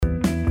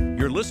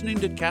listening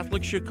to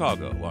Catholic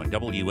Chicago on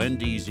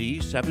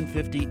WNDZ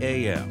 750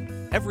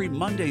 AM. Every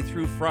Monday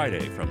through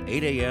Friday from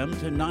 8 a.m.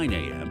 to 9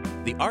 a.m.,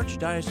 the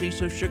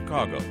Archdiocese of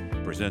Chicago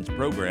presents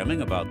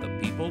programming about the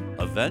people,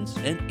 events,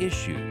 and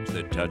issues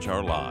that touch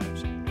our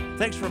lives.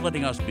 Thanks for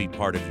letting us be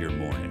part of your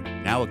morning.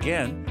 Now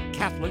again,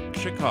 Catholic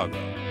Chicago.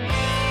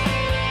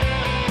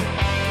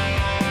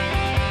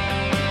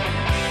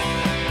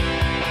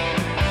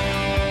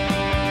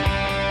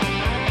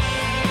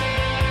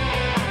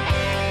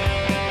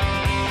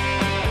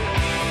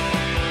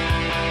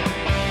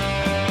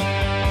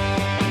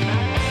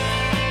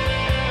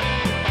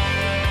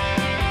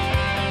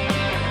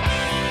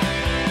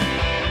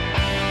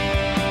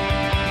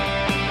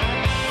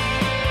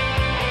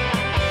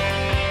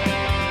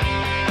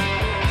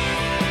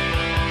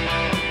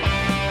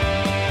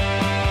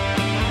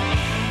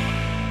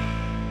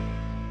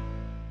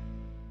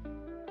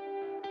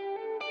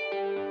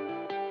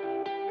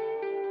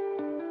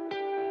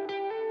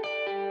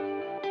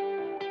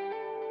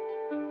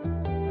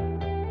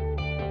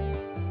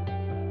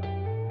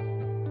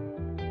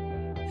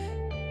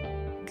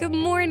 Good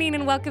morning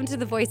and welcome to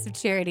the Voice of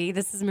Charity.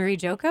 This is Marie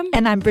Jochum.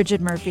 And I'm Bridget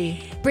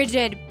Murphy.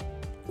 Bridget,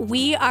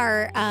 we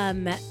are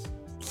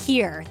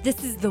here.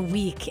 This is the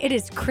week. It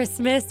is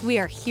Christmas. We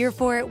are here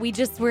for it.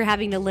 We're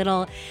having a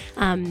little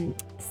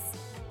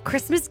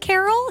Christmas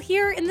carol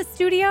here in the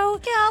studio.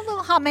 Yeah, a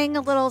little humming,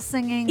 a little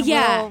singing.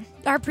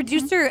 Our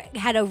producer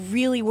had a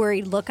really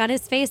worried look on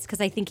his face because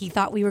I think he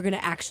thought we were going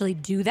to actually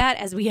do that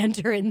as we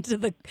enter into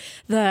the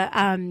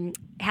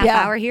half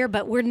hour here,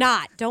 but we're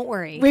not. Don't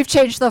worry. We've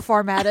changed the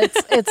format.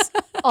 It's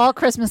all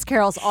Christmas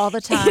carols all the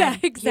time. Yeah,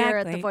 exactly. Here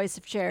at the Voice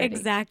of Charity.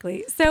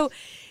 Exactly. So,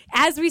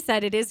 as we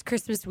said, it is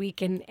Christmas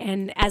week,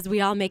 and as we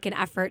all make an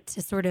effort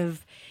to sort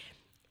of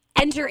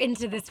enter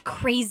into this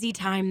crazy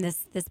time,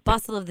 this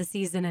bustle of the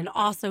season, and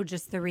also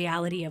just the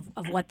reality of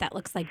what that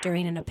looks like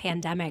during a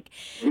pandemic,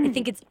 I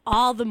think it's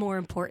all the more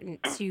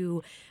important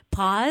to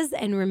pause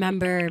and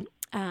remember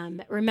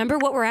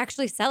what we're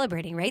actually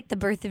celebrating, right? The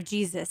birth of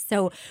Jesus.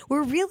 So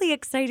we're really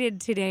excited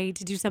today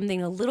to do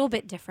something a little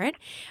bit different,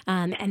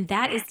 and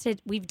that is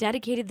we've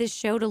dedicated this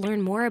show to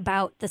learn more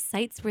about the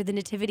sites where the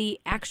Nativity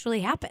actually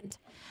happened.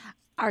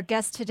 Our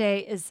guest today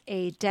is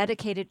a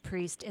dedicated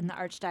priest in the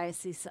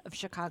Archdiocese of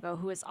Chicago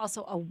who is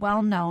also a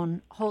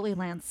well-known Holy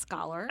Land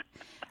scholar.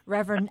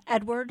 Reverend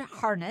Edward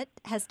Harnett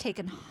has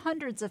taken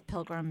hundreds of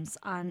pilgrims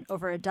on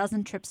over a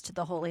dozen trips to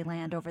the Holy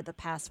Land over the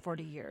past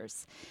 40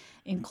 years.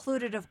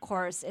 Included, of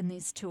course, in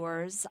these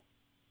tours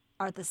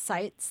are the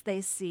sites they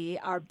see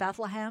are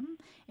Bethlehem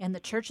and the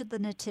Church of the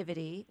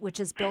Nativity, which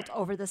is built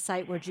over the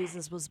site where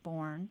Jesus was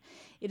born.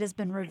 It has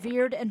been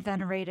revered and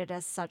venerated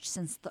as such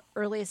since the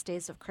earliest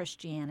days of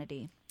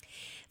Christianity.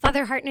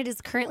 Father Hartnett is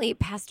currently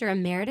pastor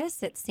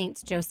emeritus at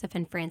Saints Joseph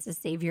and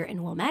Francis Xavier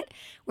in Wilmette,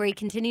 where he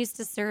continues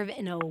to serve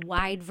in a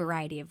wide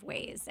variety of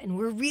ways. And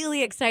we're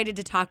really excited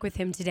to talk with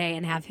him today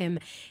and have him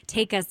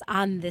take us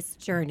on this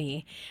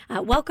journey.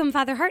 Welcome,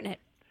 Father Hartnett.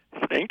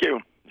 Thank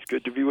you. It's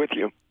good to be with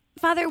you.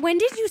 Father, when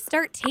did you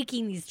start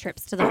taking these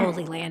trips to the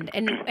Holy Land,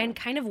 and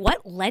kind of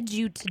what led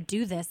you to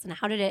do this, and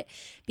how did it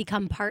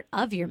become part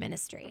of your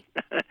ministry?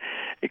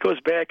 It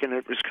goes back, and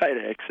it was kind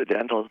of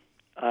accidental.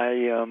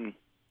 In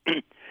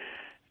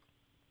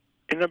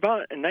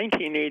about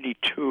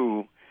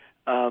 1982,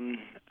 a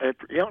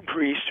young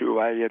priest who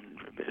I had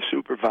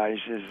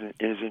supervised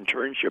his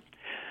internship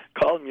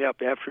called me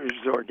up after he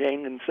was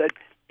ordained and said,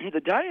 "The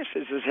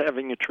diocese is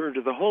having a tour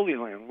to the Holy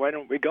Land. Why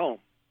don't we go?"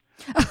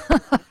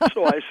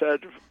 So I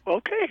said,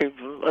 "Okay,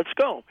 let's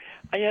go."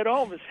 I had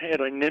always had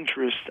an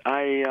interest.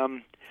 I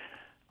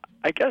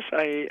guess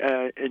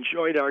I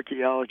enjoyed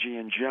archaeology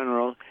in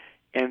general,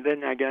 and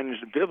then I got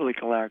into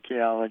biblical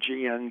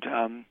archaeology, and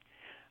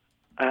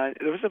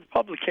there was a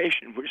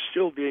publication which is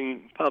still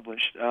being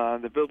published,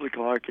 the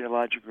Biblical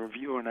Archaeological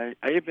Review, and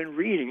I had been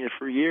reading it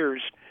for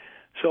years,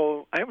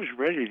 so I was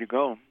ready to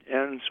go.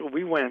 And so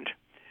we went,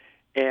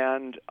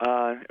 and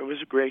it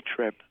was a great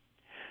trip.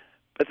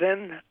 But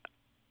then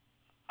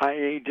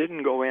I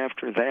didn't go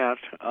after that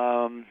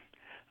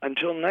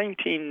until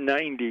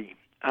 1990.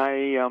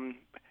 I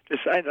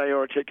decided I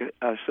ought to take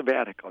a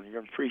sabbatical.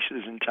 Your priest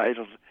is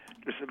entitled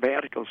to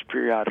sabbaticals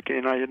periodically,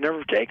 and I had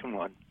never taken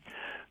one.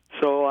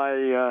 So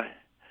I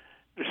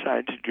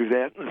decided to do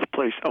that, and the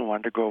place I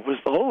wanted to go was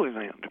the Holy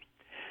Land.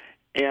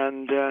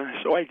 And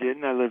so I did,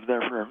 and I lived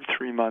there for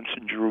 3 months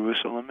in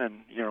Jerusalem,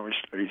 and, we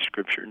studied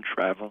Scripture and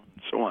travel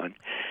and so on.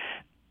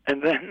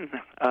 And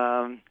then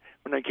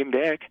when I came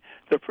back,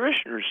 the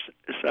parishioners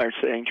started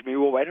saying to me,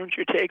 "Well, why don't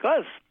you take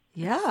us?"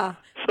 Yeah.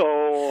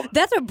 So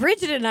that's what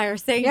Bridget and I are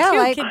saying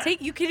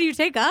too. Can you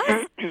take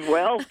us?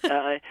 Well,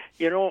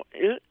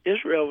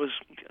 Israel was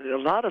a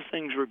lot of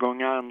things were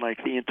going on,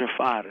 like the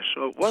Intifada,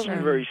 so it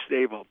wasn't very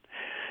stable.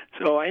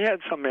 So I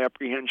had some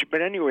apprehension,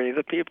 but anyway,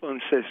 the people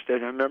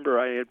insisted. I remember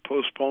I had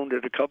postponed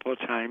it a couple of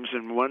times,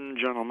 and one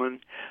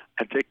gentleman,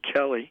 Dick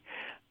Kelly,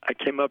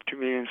 came up to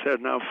me and said,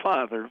 "Now,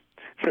 Father,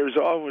 there's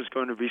always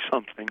going to be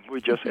something.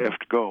 We just have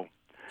to go."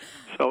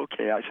 So,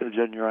 okay, I said,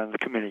 "Then you're on the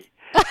committee."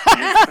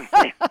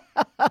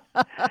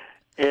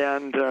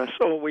 And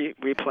so we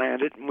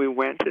planned it, and we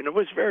went, and it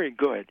was very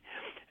good.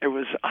 It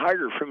was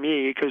harder for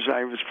me because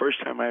it was the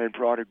first time I had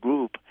brought a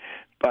group,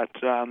 but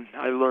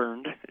I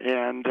learned,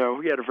 and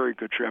we had a very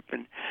good trip.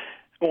 And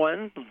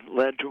one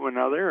led to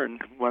another,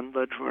 and one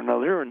led to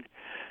another, and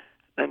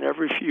then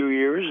every few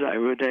years I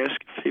would ask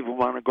if people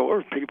want to go,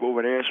 or people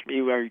would ask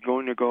me, are you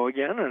going to go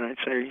again? And I'd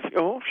say,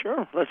 oh,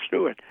 sure, let's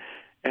do it.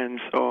 And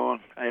so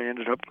I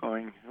ended up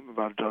going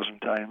about a dozen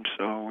times.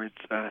 So it's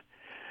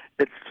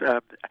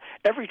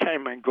every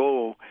time I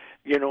go,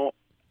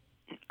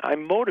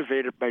 I'm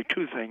motivated by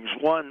two things.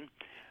 One,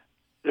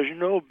 there's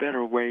no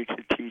better way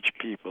to teach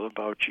people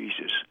about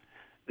Jesus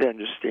than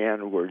to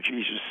stand where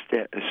Jesus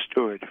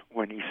stood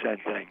when he said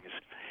things.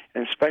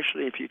 And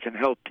especially if you can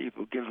help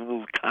people give a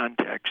little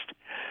context.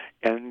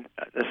 And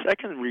the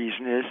second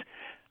reason is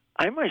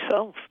I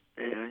myself,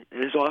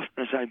 as often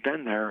as I've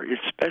been there,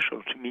 it's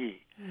special to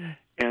me. Mm.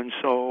 And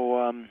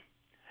so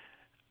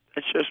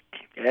it's just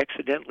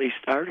accidentally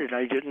started.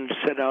 I didn't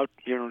set out,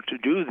 to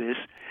do this.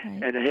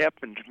 Right. And it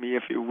happened to me,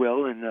 if you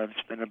will, and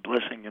it's been a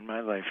blessing in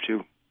my life,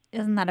 too.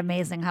 Isn't that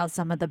amazing how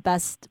some of the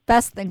best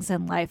things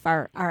in life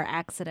are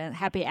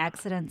happy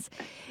accidents?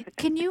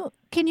 Can you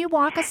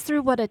walk us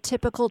through what a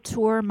typical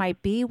tour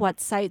might be,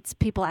 what sites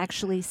people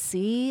actually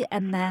see,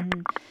 and then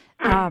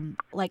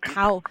like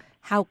how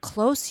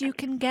close you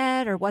can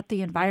get, or what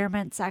the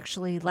environment's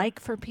actually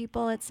like for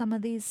people at some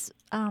of these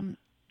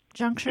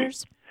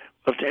junctures?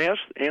 Well, to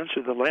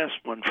answer the last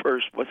one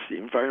first, what's the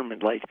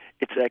environment like?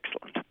 It's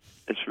excellent.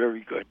 It's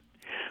very good.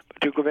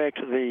 But to go back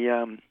to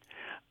the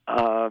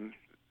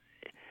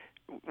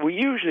we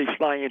usually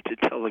fly into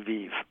Tel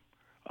Aviv,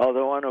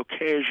 although on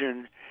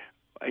occasion,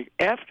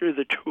 after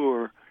the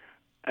tour,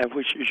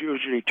 which is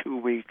usually 2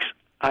 weeks,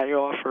 I've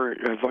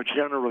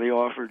generally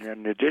offered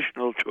an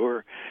additional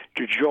tour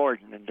to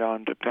Jordan and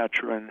down to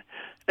Petra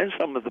and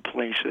some of the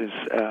places,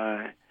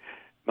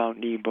 Mount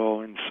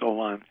Nebo and so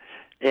on.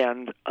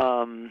 And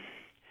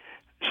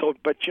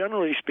but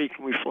generally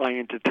speaking, we fly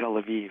into Tel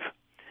Aviv.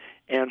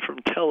 And from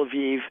Tel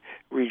Aviv,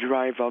 we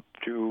drive up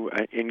to,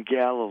 in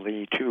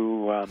Galilee,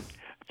 to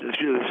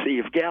the Sea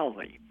of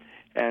Galilee,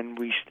 and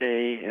we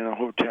stay in a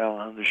hotel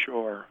on the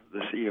shore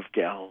of the Sea of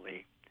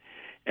Galilee.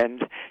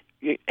 And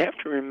you have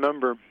to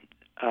remember,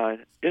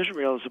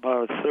 Israel is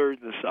about a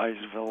third the size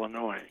of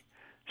Illinois,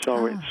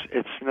 so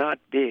it's not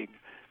big.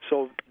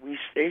 So we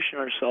station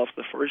ourselves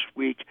the first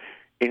week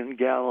in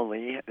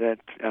Galilee at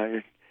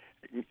the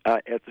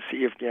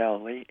Sea of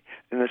Galilee,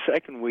 and the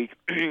second week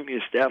we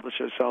establish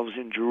ourselves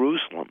in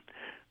Jerusalem,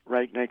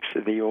 right next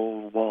to the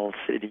old walled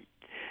city.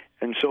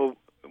 And so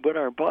with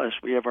our bus,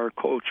 we have our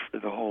coach for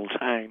the whole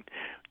time.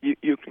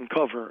 You can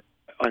cover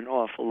an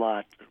awful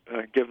lot,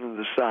 given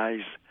the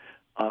size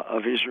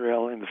of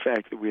Israel and the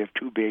fact that we have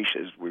two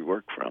bases we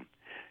work from.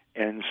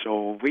 And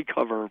so we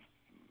cover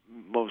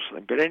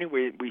mostly. But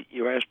anyway,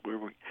 you asked where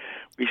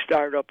we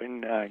start up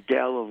in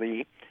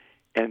Galilee,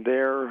 and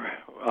there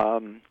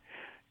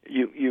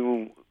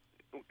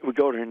we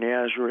go to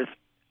Nazareth.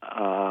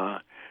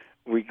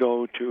 We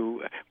go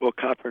to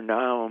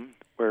Capernaum,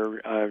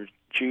 where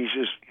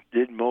Jesus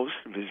did most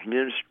of his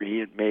ministry. He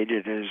had made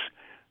it as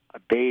a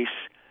base.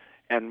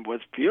 And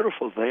what's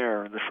beautiful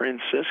there, the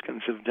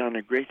Franciscans have done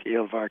a great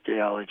deal of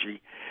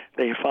archaeology.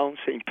 They found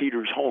St.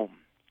 Peter's home.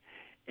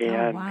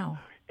 And,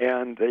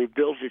 and they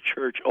built a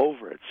church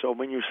over it. So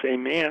when you say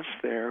Mass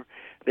there,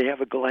 they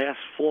have a glass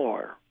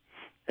floor.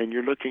 And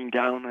you're looking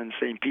down on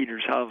St.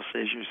 Peter's house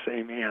as you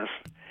say Mass.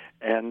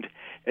 And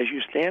as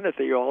you stand at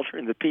the altar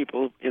and the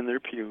people in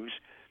their pews,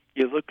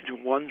 you look to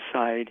one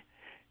side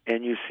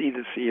and you see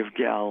the Sea of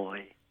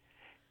Galilee.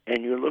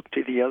 And you look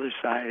to the other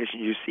side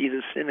and you see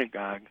the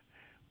synagogue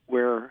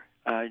where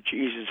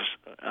Jesus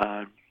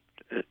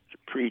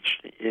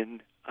preached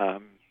in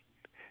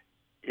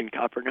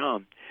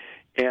Capernaum.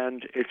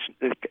 And it's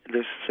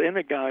the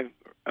synagogue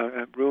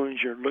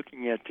ruins you're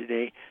looking at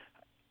today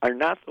are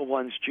not the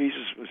ones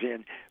Jesus was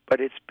in, but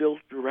it's built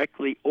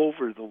directly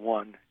over the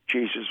one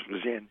Jesus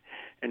was in.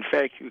 In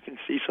fact, you can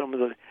see some of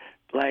the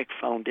black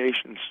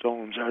foundation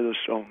stones are the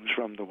stones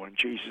from the one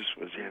Jesus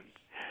was in.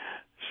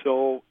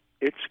 So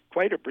it's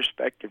quite a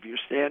perspective. You're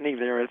standing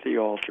there at the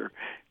altar.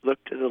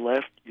 Look to the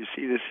left, you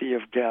see the Sea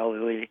of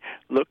Galilee.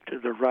 Look to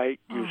the right,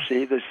 you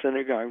see the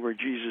synagogue where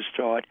Jesus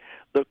taught.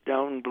 Look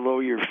down below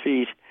your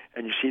feet,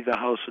 and you see the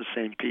house of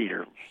St.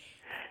 Peter.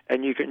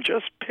 And you can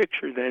just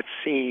picture that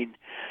scene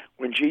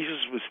when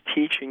Jesus was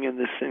teaching in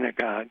the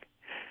synagogue,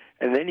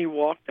 and then he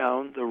walked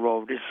down the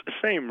road. It's the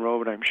same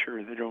road, I'm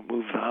sure. They don't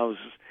move the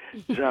houses.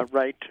 It's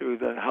right to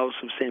the house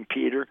of St.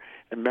 Peter.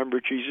 And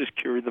remember, Jesus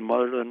cured the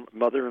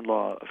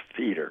mother-in-law of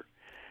Peter.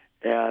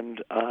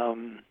 And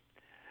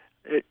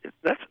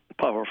that's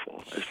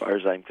powerful as far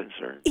as I'm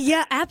concerned.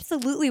 Yeah,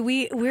 absolutely.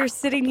 We're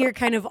sitting here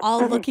kind of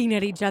all looking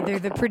at each other,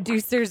 the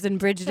producers and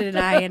Bridget and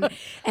I,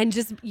 and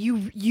just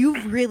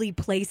you've really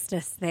placed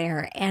us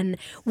there. And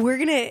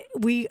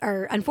we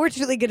are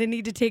unfortunately gonna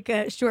need to take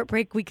a short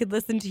break. We could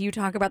listen to you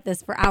talk about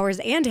this for hours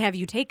and have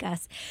you take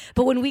us.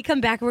 But when we come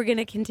back, we're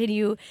gonna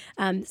continue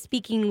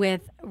speaking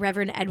with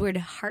Reverend Edward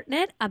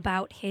Hartnett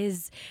about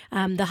his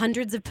the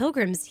hundreds of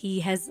pilgrims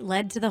he has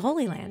led to the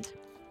Holy Land.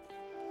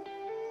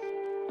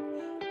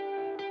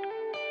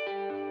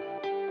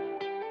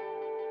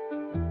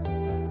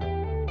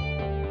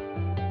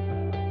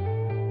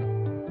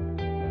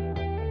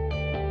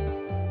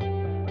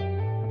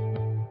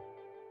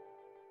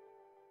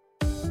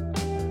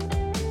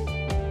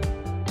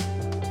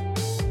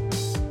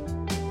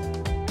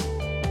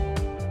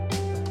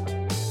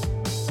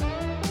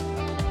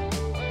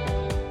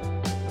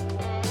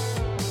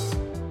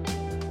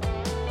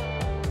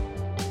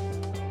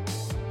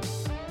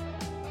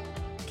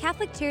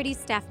 Catholic Charities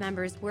staff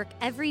members work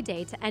every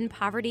day to end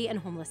poverty and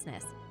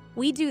homelessness.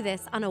 We do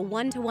this on a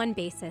one-to-one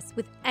basis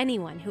with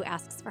anyone who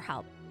asks for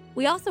help.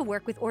 We also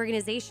work with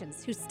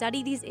organizations who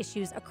study these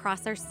issues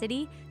across our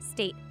city,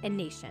 state, and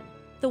nation.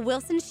 The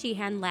Wilson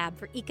Sheehan Lab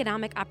for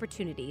Economic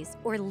Opportunities,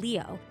 or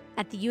LEO,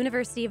 at the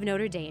University of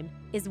Notre Dame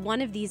is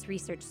one of these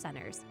research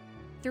centers.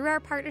 Through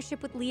our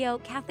partnership with LEO,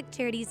 Catholic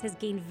Charities has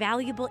gained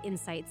valuable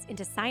insights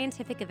into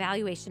scientific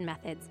evaluation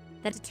methods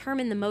that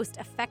determine the most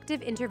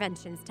effective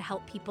interventions to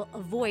help people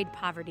avoid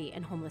poverty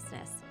and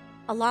homelessness.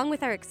 Along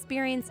with our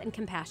experience and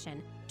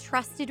compassion,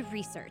 trusted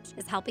research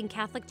is helping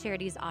Catholic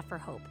Charities offer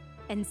hope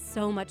and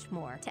so much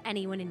more to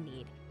anyone in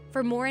need.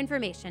 For more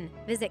information,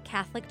 visit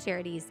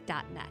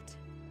CatholicCharities.net.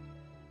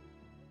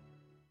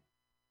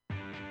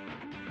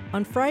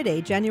 On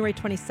Friday, January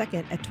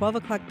 22nd at 12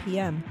 o'clock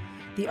p.m.,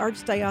 the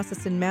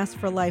Archdiocesan Mass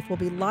for Life will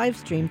be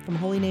live-streamed from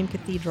Holy Name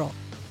Cathedral.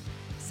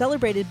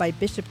 Celebrated by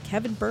Bishop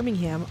Kevin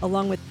Birmingham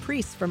along with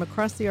priests from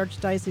across the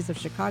Archdiocese of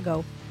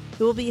Chicago,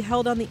 it will be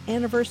held on the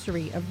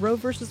anniversary of Roe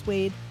v.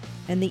 Wade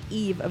and the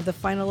eve of the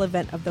final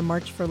event of the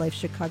March for Life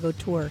Chicago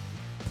tour.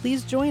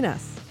 Please join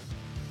us.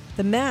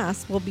 The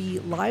Mass will be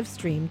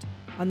live-streamed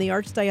on the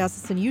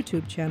Archdiocesan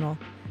YouTube channel.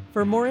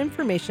 For more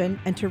information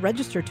and to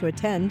register to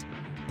attend,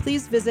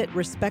 please visit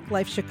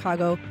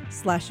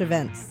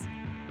respectlifechicago.com/events.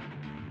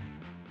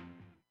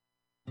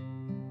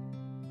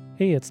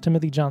 Hey, it's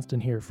Timothy Johnston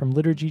here from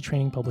Liturgy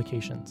Training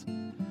Publications.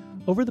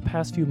 Over the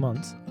past few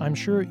months, I'm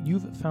sure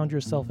you've found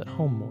yourself at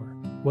home more,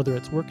 whether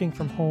it's working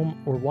from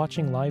home or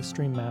watching live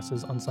stream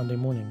masses on Sunday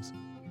mornings.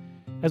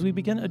 As we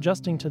began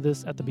adjusting to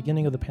this at the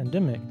beginning of the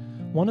pandemic,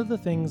 one of the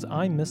things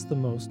I missed the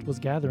most was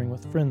gathering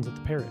with friends at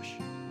the parish.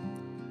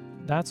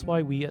 That's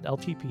why we at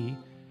LTP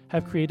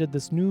have created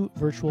this new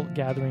virtual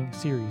gathering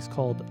series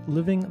called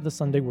Living the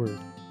Sunday Word.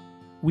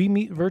 We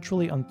meet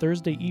virtually on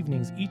Thursday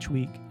evenings each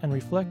week and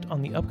reflect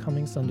on the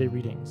upcoming Sunday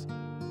readings.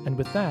 And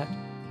with that,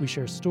 we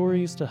share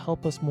stories to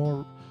help us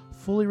more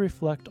fully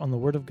reflect on the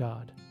Word of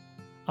God.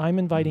 I'm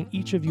inviting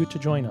each of you to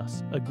join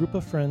us, a group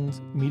of friends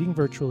meeting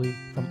virtually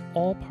from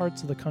all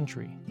parts of the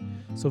country.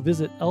 So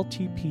visit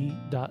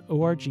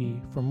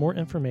ltp.org for more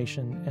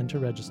information and to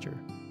register.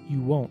 You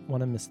won't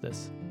want to miss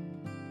this.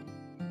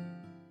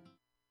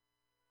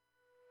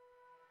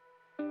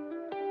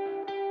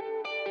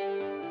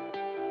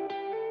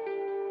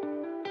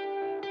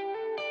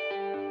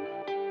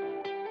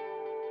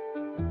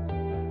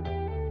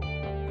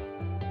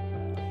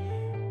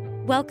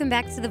 Welcome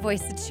back to the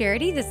Voice of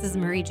Charity. This is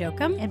Marie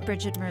Jochum. And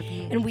Bridget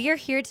Murphy. And we are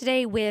here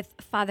today with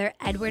Father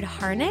Edward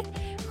Harnett,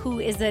 who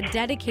is a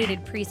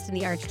dedicated priest in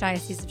the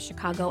Archdiocese of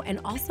Chicago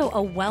and also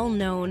a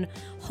well-known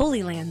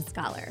Holy Land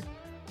scholar.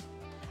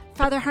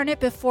 Father Harnett,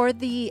 before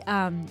the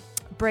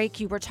break,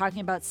 you were talking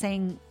about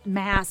saying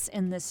Mass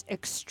in this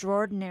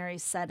extraordinary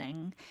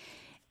setting.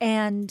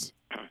 And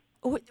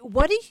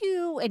what do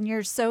you, and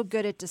you're so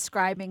good at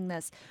describing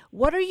this,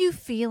 what are you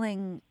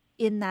feeling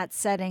in that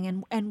setting,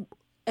 and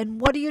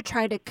what do you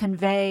try to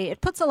convey? It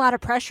puts a lot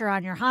of pressure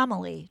on your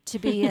homily to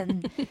be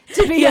in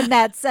in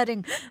that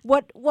setting.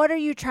 What are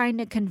you trying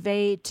to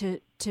convey to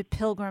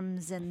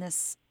pilgrims in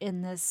this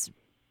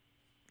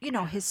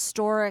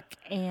historic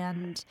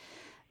and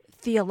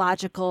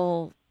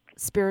theological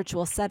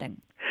spiritual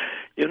setting?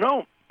 In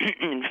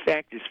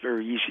fact, it's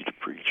very easy to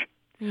preach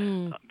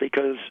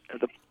because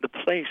the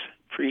place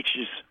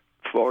preaches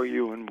for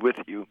you and with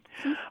you.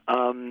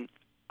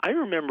 I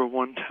remember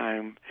one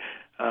time.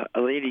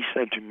 A lady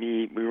said to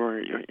me, we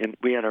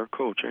had our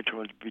coach, I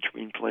told you,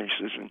 between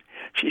places, and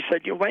she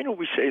said, why don't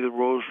we say the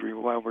rosary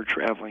while we're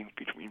traveling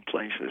between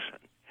places?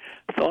 And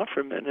I thought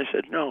for a minute, and I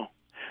said, no,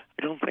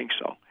 I don't think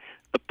so.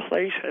 The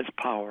place has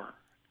power.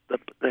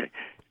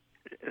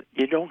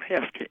 You don't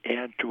have to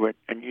add to it,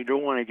 and you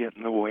don't want to get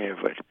in the way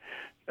of it.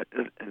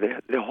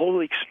 The whole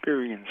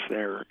experience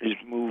there is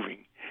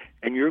moving,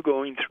 and you're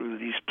going through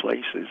these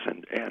places,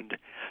 and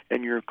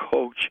your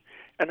coach.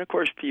 And, of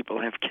course, people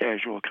have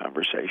casual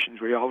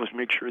conversations. We always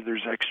make sure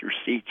there's extra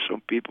seats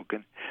so people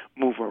can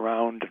move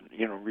around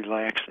and,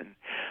 relax.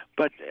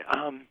 But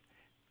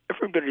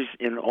everybody's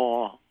in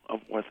awe of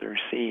what they're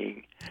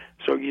seeing.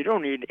 So you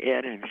don't need to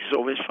add anything.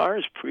 So as far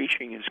as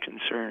preaching is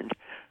concerned,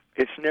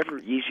 it's never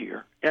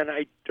easier. And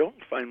I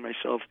don't find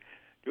myself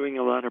doing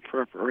a lot of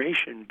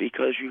preparation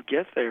because you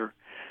get there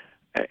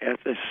at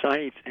the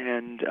site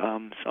and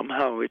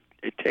somehow it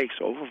takes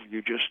over.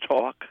 You just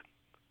talk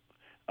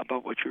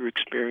about what you're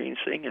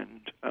experiencing,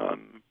 and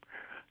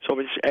so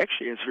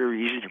it's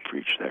very easy to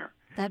preach there.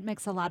 That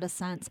makes a lot of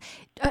sense.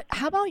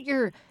 How about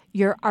your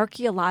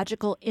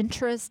archaeological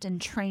interest and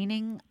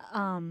training?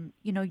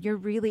 You're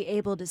really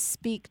able to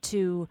speak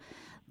to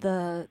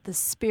the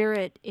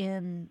spirit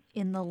in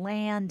the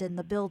land and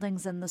the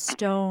buildings and the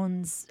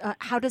stones.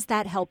 How does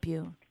that help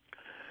you?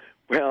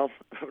 Well,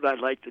 what I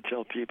like to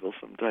tell people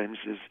sometimes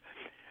is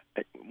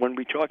when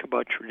we talk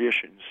about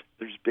traditions,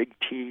 there's big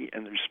T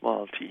and there's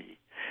small t.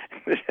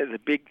 The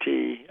big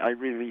T,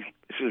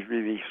 this is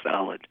really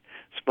solid.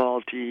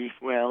 Small T,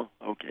 well,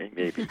 okay,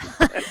 maybe.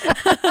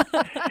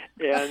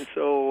 And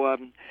so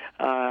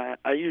I've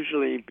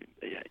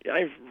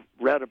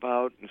read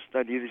about and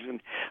studied this,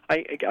 and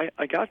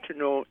I got to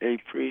know a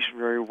priest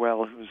very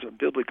well who was a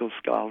biblical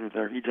scholar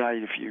there. He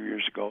died a few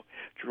years ago,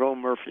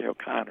 Jerome Murphy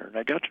O'Connor, and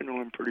I got to know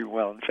him pretty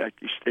well. In fact,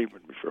 he stayed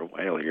with me for a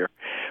while here.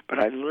 But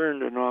I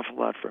learned an awful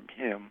lot from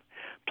him.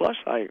 Plus,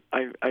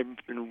 I've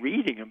been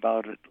reading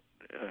about it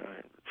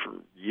for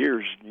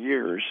years and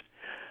years,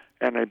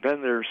 and I've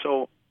been there.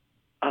 So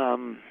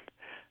I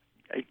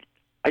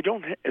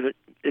don't.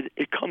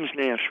 It comes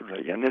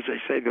naturally, and as I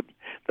say, the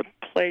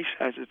place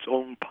has its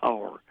own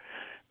power,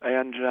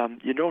 and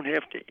you don't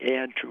have to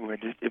add to it.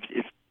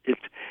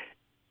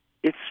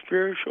 It's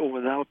spiritual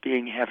without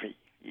being heavy.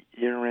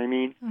 You know what I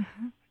mean?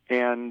 Mm-hmm.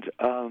 And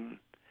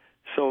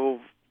so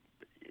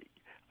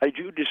I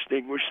do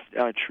distinguish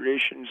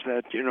traditions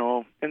that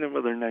and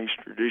another nice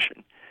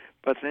tradition,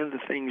 but then the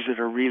things that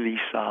are really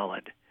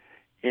solid.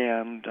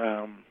 And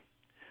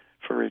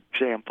for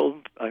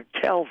example,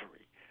 Calvary.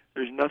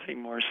 There's nothing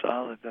more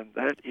solid than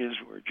that is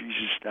where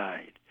Jesus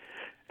died.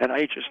 And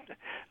I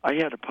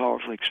had a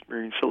powerful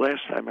experience. The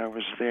last time I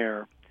was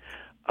there,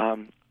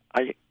 I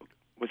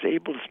was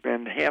able to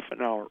spend half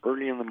an hour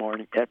early in the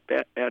morning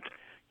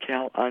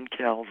on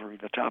Calvary,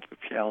 the top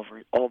of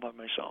Calvary, all by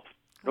myself.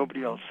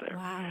 Nobody else there.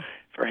 Wow.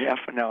 For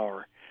half an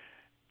hour.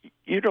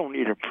 You don't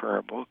need a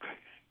prayer book.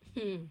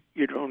 You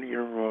don't need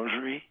a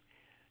rosary.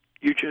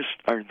 You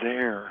just are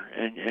there,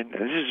 and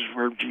this is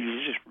where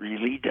Jesus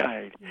really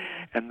died.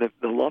 Yeah. And the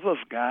love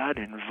of God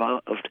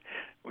involved,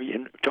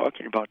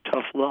 talking about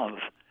tough love,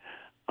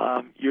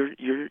 you're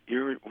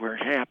where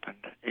it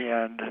happened.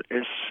 And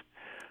it's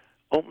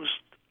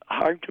almost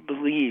hard to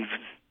believe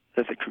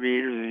that the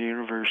creator of the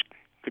universe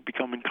could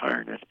become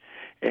incarnate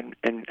and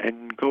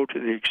go to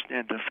the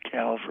extent of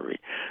Calvary.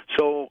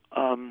 So,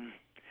 and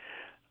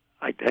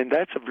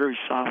that's a very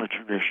solid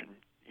tradition.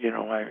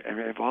 I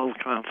have all the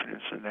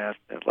confidence in that,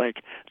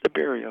 like the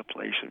burial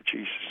place of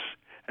Jesus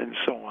and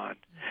so on.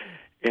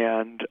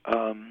 And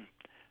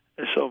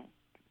so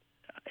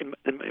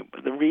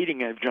the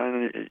reading I've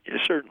done it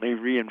certainly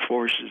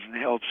reinforces and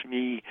helps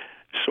me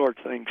sort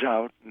things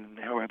out and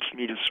helps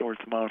me to sort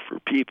them out for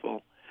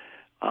people.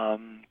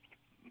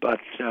 But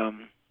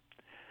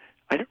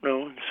I don't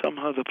know,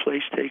 somehow the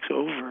place takes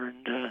over,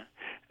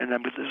 and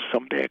I'm with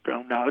some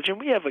background knowledge. And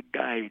we have a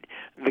guide.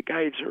 The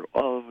guides are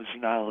always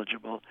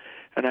knowledgeable.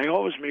 And I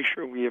always make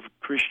sure we have a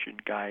Christian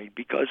guide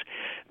because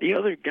the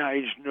other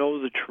guides know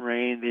the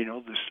terrain, they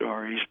know the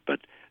stories, but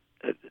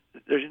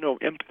there's no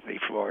empathy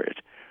for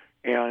it.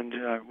 And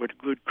with a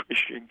good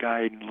Christian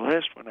guide, and the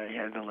last one I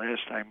had the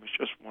last time was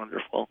just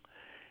wonderful.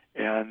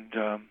 And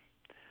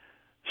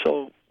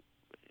so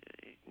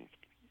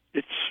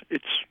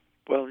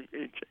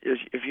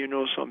if you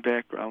know some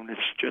background,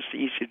 it's just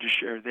easy to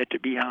share that, to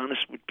be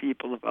honest with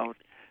people about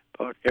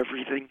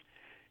everything.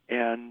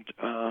 And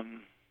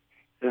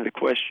the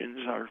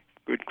questions are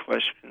good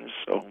questions.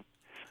 So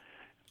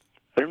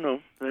I don't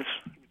know.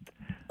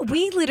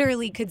 We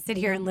literally could sit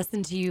here and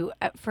listen to you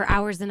for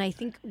hours, and I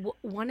think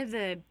one of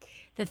the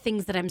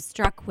things that I'm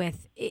struck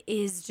with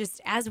is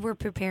just as we're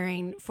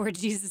preparing for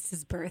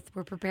Jesus' birth,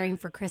 we're preparing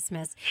for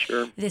Christmas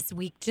this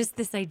week, just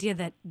this idea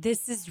that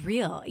this is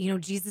real.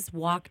 Jesus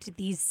walked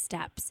these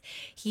steps.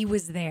 He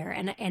was there,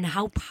 and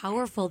how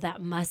powerful that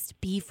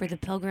must be for the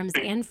pilgrims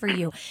and for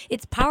you.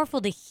 It's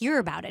powerful to hear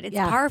about it. It's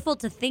powerful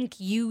to think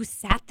you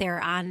sat there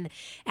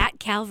at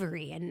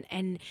Calvary,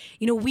 and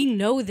we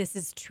know this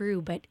is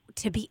true, but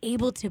to be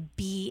able to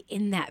be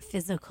in that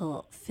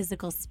physical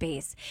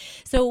space.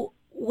 So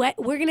we're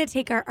going to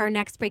take our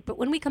next break, but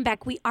when we come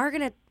back, we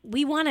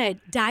want to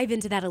dive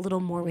into that a little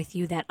more with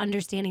you, that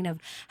understanding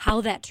of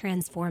how that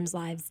transforms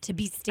lives, to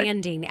be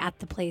standing at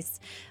the place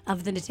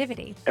of the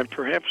Nativity. And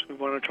perhaps we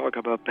want to talk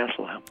about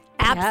Bethlehem.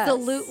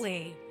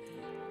 Absolutely. Yes.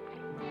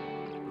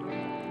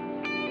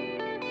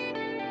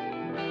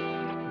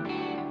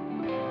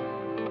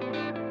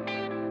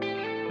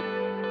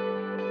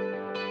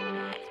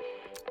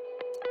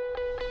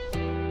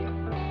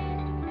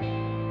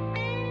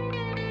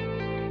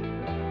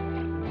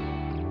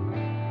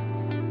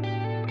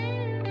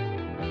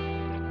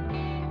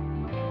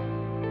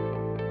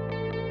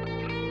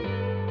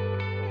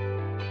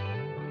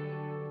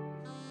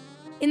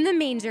 In the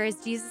manger,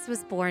 as Jesus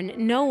was born,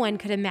 no one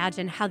could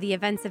imagine how the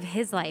events of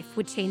his life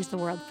would change the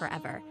world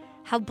forever.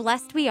 How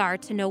blessed we are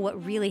to know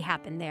what really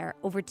happened there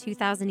over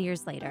 2,000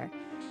 years later.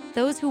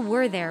 Those who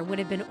were there would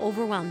have been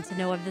overwhelmed to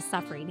know of the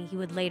suffering he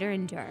would later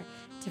endure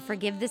to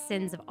forgive the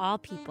sins of all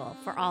people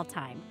for all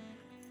time.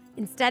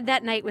 Instead,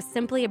 that night was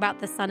simply about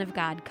the Son of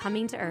God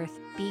coming to earth,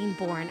 being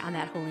born on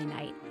that holy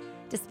night.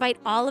 Despite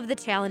all of the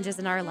challenges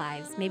in our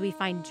lives, may we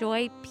find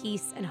joy,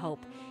 peace, and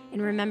hope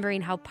in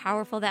remembering how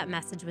powerful that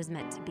message was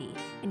meant to be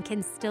and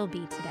can still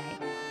be today.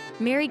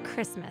 Merry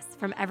Christmas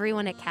from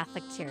everyone at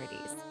Catholic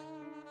Charities.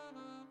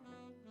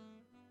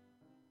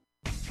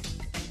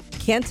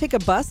 Can't take a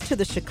bus to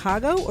the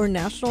Chicago or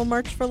National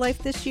March for Life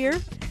this year?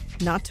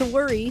 Not to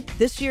worry,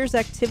 this year's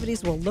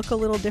activities will look a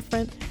little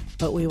different,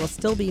 but we will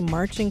still be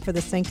marching for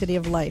the sanctity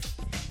of life.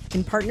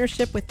 In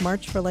partnership with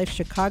March for Life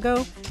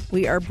Chicago,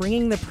 we are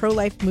bringing the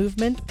pro-life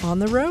movement on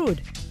the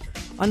road.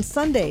 On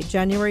Sunday,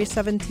 January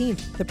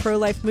 17th, the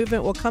pro-life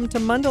movement will come to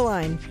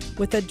Mundelein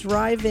with a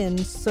drive-in,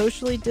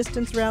 socially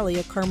distanced rally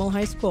at Carmel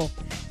High School,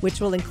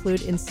 which will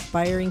include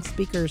inspiring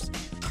speakers,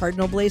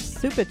 Cardinal Blaise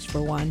Cupich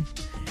for one.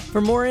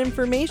 For more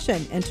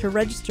information and to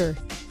register,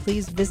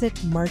 please visit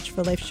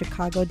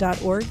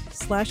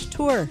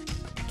marchforlifechicago.org/tour.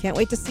 Can't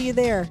wait to see you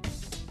there.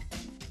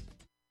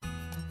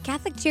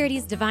 Catholic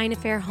Charities Divine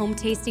Affair home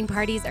tasting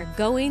parties are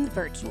going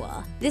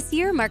virtual. This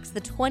year marks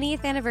the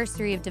 20th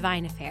anniversary of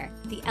Divine Affair,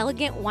 the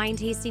elegant wine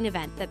tasting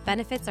event that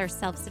benefits our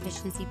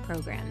self-sufficiency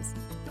programs.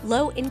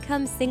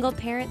 Low-income single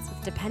parents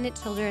with dependent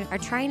children are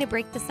trying to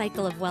break the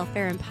cycle of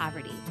welfare and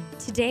poverty.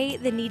 Today,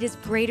 the need is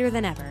greater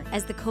than ever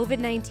as the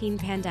COVID-19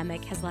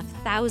 pandemic has left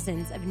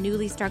thousands of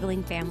newly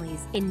struggling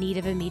families in need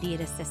of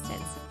immediate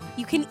assistance.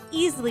 You can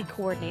easily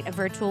coordinate a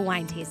virtual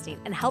wine tasting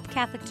and help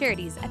Catholic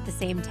Charities at the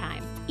same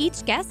time.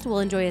 Each guest will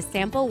enjoy a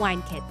sample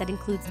wine kit that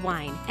includes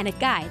wine and a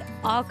guide,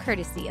 all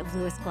courtesy of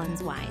Louis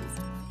Glenn's Wines.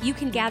 You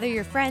can gather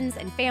your friends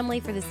and family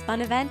for this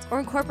fun event or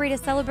incorporate a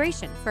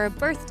celebration for a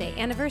birthday,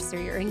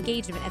 anniversary, or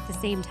engagement at the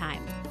same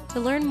time. To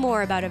learn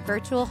more about a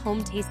virtual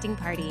home tasting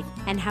party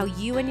and how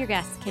you and your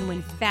guests can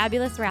win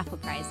fabulous raffle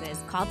prizes,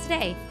 call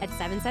today at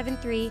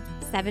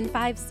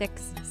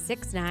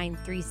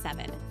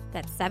 773-756-6937.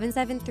 That's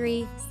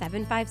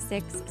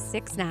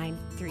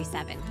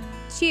 773-756-6937.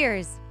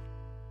 Cheers!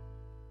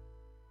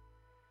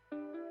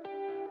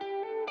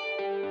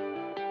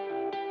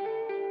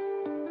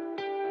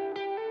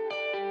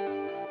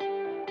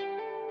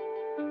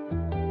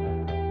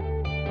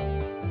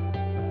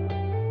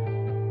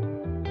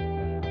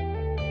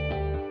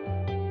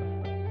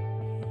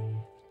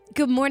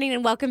 Good morning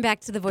and welcome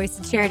back to the Voice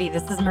of Charity.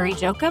 This is Marie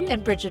Jochum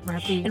And Bridget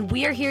Murphy. and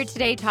we are here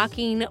today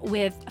talking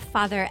with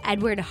Father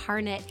Edward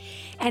Harnett.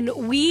 And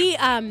we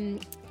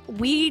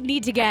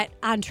need to get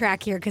on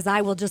track here because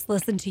I will just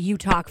listen to you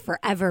talk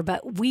forever.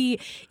 But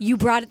you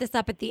brought this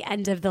up at the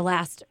end of the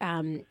last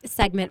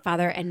segment,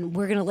 Father, and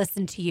we're going to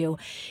listen to you.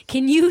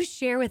 Can you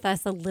share with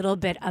us a little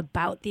bit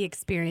about the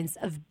experience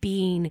of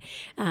being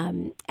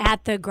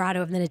at the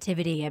Grotto of the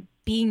Nativity,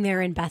 being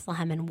there in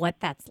Bethlehem, and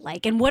what that's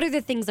like? And what are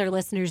the things our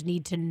listeners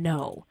need to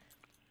know?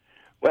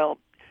 Well,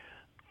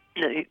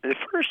 the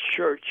first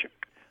church,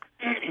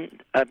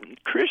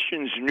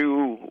 Christians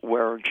knew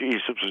where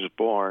Jesus was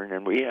born,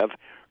 and we have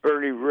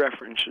early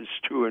references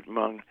to it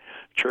among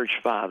church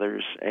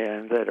fathers,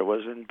 and that it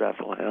was in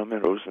Bethlehem,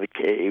 and it was in the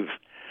cave,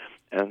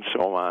 and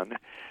so on.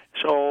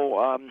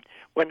 So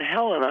when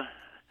Helena,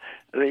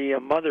 the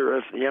mother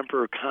of the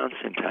Emperor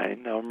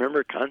Constantine, now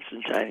remember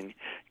Constantine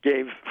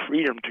gave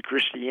freedom to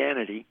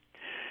Christianity,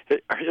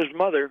 his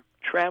mother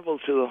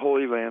traveled to the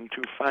Holy Land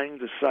to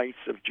find the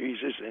sites of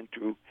Jesus and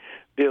to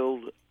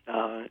build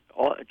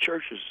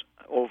churches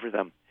over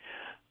them.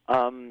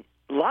 A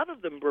lot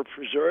of them were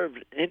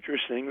preserved,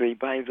 interestingly,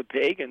 by the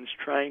pagans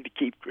trying to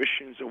keep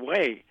Christians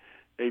away.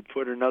 They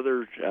put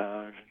another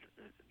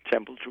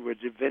temple to a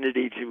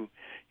divinity to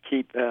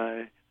keep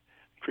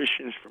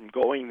Christians from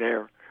going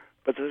there.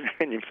 But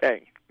in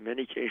fact, in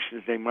many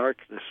cases, they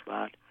marked the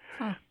spot.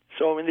 Huh.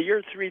 So in the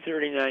year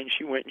 339,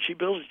 she went and she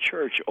built a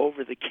church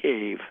over the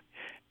cave.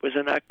 It was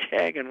an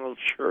octagonal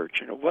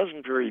church, and it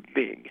wasn't very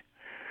big.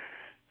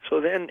 So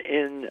then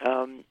in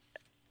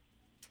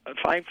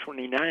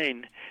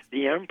 529,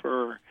 the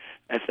emperor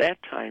at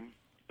that time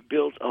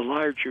built a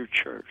larger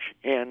church,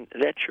 and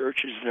that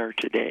church is there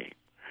today.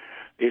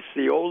 It's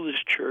the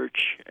oldest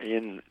church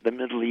in the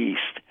Middle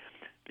East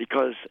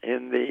because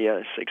in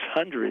the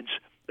 600s,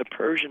 the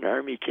Persian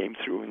army came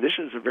through, and this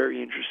is a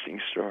very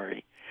interesting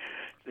story.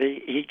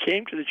 He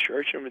came to the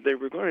church, and they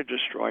were going to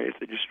destroy it.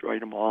 They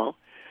destroyed them all.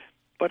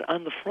 But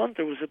on the front,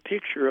 there was a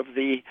picture of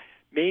the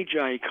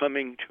Magi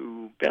coming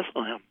to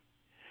Bethlehem,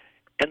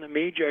 and the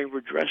Magi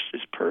were dressed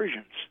as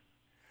Persians.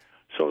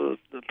 So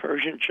the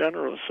Persian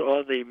general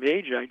saw the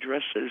Magi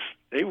dressed as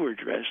they were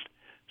dressed.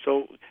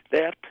 So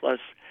that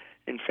plus,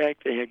 in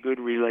fact, they had good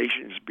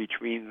relations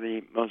between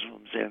the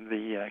Muslims and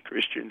the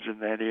Christians in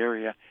that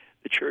area.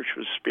 The church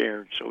was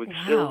spared, so it's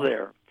still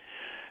there.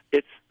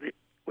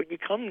 When you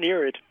come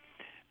near it,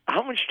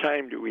 How much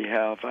time do we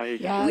have?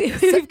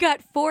 We've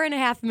got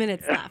 4.5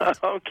 minutes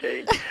left.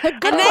 Okay.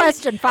 Good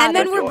question, Father. And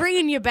then we're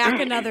bringing you back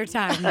another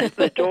time.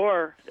 The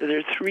door,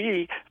 there's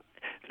three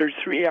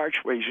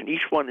archways, and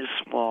each one is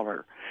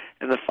smaller.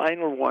 And the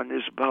final one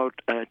is about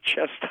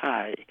chest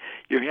high.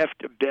 You have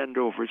to bend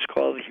over. It's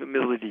called the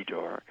humility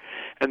door.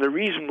 And the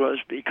reason was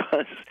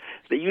because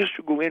they used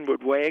to go in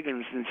with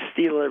wagons and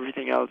steal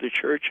everything out of the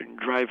church and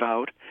drive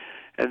out.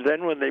 And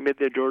then when they made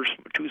their doors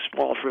too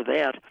small for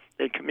that,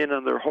 they'd come in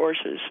on their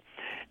horses.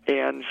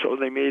 And so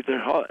they made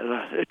them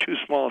too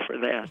small for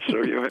that.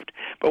 So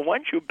but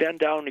once you bend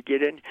down to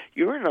get in,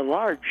 you're in a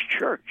large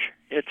church.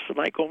 It's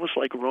almost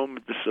like a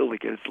Roman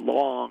basilica. It's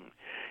long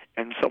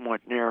and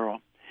somewhat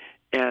narrow.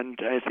 And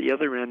at the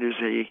other end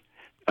is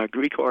a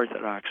Greek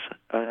Orthodox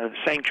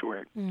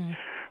sanctuary. Mm.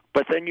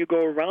 But then you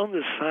go around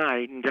the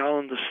side and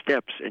down the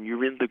steps, and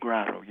you're in the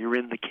grotto. You're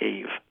in the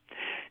cave.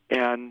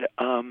 And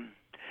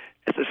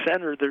at the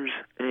center, there's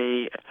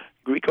a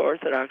Greek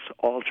Orthodox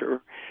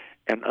altar,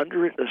 and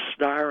under it, a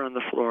star on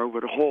the floor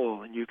with a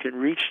hole, and you can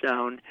reach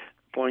down.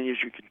 The point is,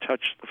 you can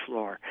touch the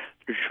floor.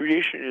 The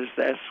tradition is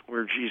that's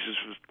where Jesus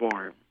was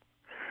born.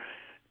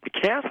 The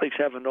Catholics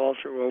have an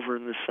altar over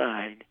on the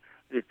side.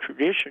 The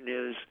tradition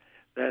is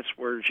that's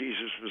where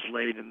Jesus was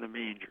laid in the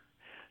manger.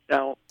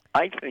 Now,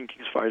 I think,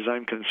 as far as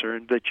I'm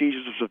concerned, that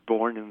Jesus was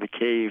born in the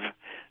cave.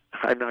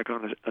 I'm not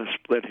going to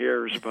split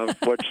hairs about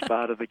what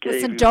spot of the cave.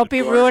 Listen, don't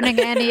be ruining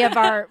any of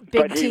our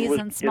big T's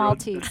and small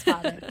T's,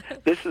 Father.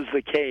 This is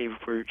the cave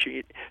where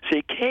Jesus...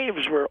 See,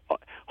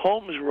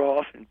 homes were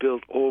often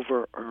built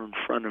over or in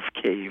front of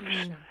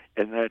caves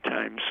in that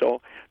time.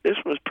 So this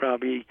was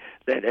probably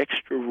that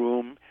extra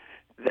room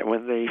that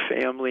when the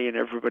family and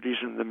everybody's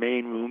in the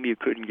main room, you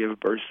couldn't give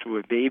birth to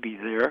a baby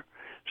there.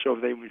 So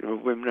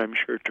women, I'm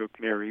sure, took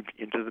Mary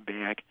into the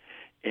back,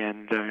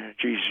 and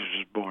Jesus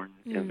was born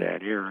in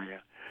that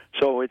area.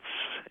 So it's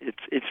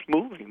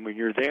moving when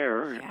you're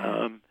there,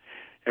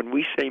 and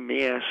we say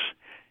Mass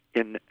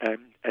in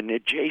an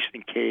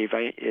adjacent cave.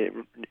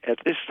 At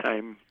this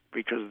time,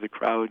 because of the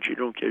crowds, you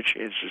don't get a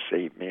chance to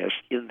say Mass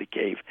in the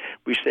cave.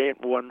 We say it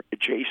one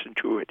adjacent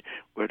to it,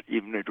 with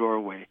even a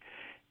doorway,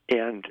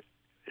 and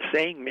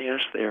saying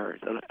Mass there.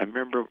 I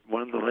remember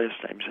one of the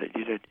last times I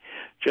did it.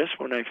 Just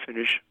when I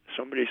finished,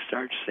 somebody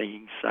starts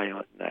singing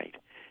Silent Night,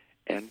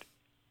 and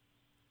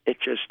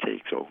it just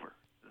takes over.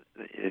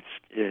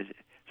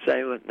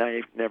 Silent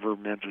Night never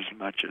meant as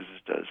much as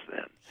it does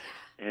then.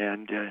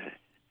 And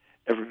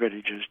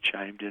everybody just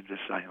chimed into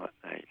Silent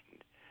Night.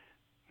 And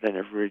then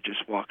everybody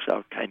just walks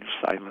out kind of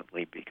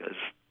silently because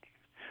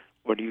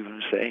what are you going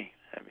to say?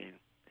 I mean,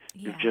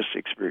 you've just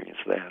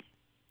experienced that.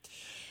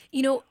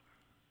 You know,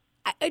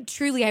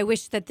 I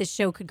wish that this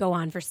show could go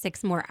on for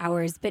 6 more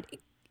hours, but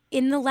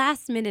in the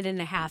last minute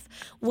and a half,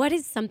 what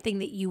is something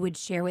that you would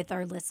share with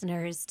our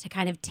listeners to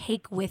kind of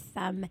take with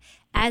them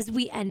as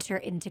we enter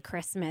into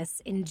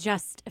Christmas in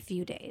just a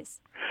few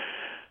days?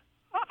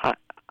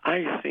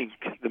 I think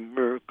the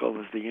miracle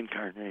of the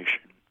Incarnation.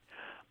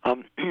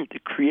 The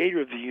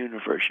Creator of the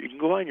universe. You can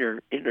go on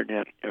your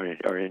internet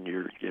or in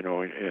your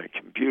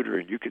computer,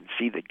 and you can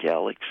see the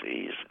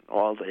galaxies and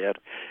all that,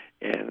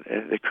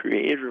 and the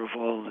Creator of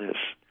all this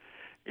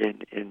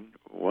in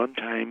one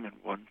time and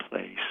one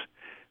place.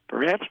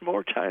 Perhaps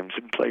more times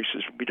in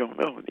places we don't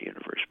know in the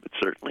universe, but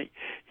certainly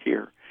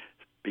here,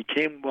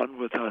 became one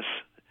with us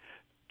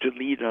to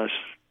lead us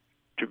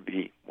to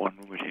be one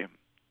with Him.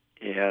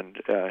 And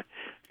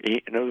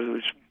in other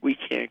words, we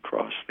can't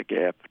cross the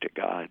gap to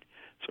God,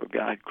 so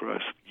God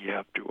crossed the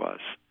gap to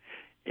us.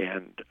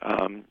 And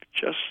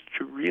just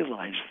to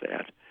realize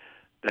that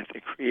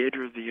the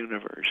Creator of the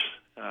universe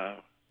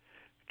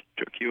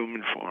took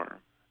human form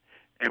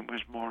and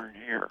was born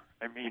here.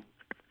 I mean,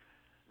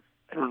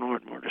 I don't know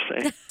what more to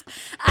say.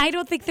 I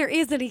don't think there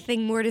is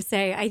anything more to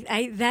say.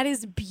 I that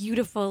is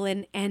beautiful,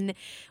 and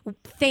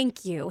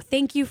thank you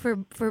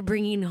for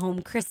bringing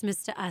home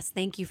Christmas to us.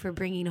 Thank you for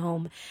bringing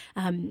home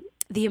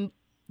the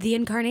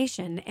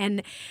Incarnation,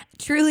 and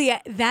truly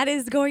that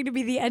is going to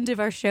be the end of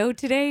our show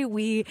today.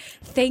 We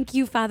thank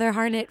you, Father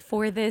Harnett,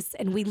 for this,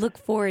 and we look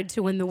forward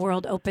to when the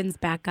world opens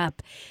back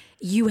up.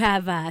 You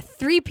have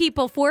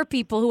 4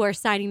 people who are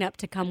signing up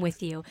to come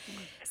with you.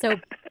 So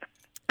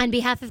on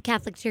behalf of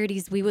Catholic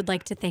Charities, we would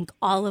like to thank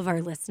all of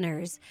our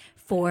listeners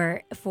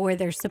for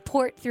their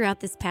support throughout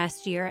this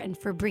past year and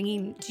for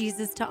bringing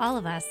Jesus to all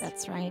of us.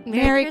 That's right.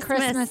 Merry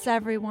Christmas,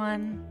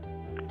 everyone.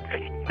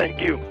 Okay. Thank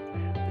you.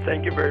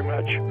 Thank you very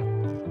much.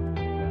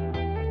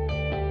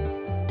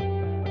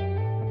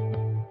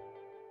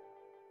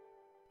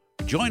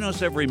 Join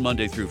us every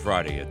Monday through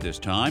Friday at this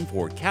time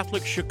for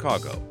Catholic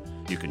Chicago.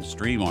 You can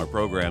stream our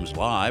programs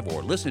live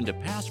or listen to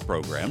past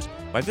programs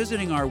by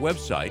visiting our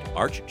website,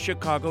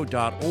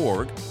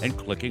 archchicago.org, and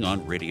clicking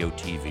on Radio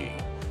TV.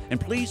 And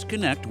please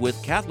connect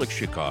with Catholic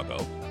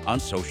Chicago on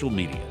social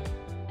media.